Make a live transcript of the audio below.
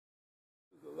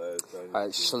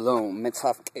Alright, Shalom,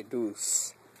 Mitzvah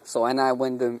Kedus. So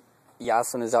Wendim,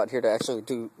 Iyason is out here to actually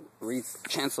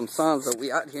chant some songs. But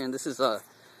we out here, and this is the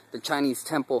Chinese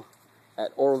temple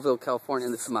at Oroville, California.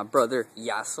 And this is my brother,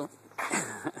 Iyason.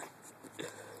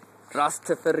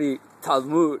 RasTafari,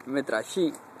 TALMUD,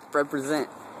 Midrashim, represent.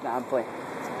 Nah, I'm playing.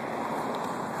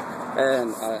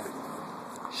 And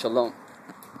Shalom.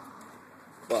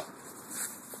 Well,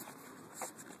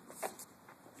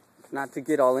 not to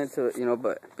get all into it,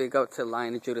 but big up to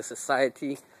Lion of Judah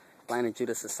Society, Lion of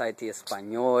Judah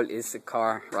SocietyEspanol,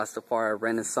 IYESUS, RasTafari,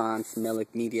 Renaissance,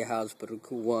 Melik Media House,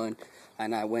 Baruch One,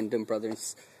 and Wendim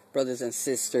brothers and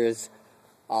sisters.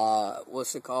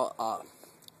 What's it called?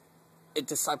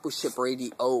 Discipleship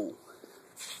Radio.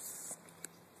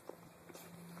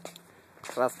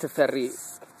 Rastafari,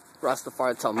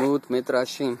 TALMUD,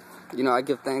 Midrashim. I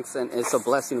give thanks, and it's a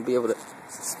blessing to be able to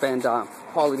spend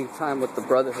quality time with the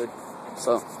brotherhood.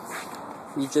 So,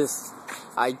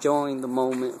 I join the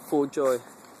moment, full joy.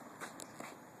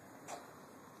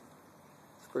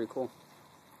 It's pretty cool.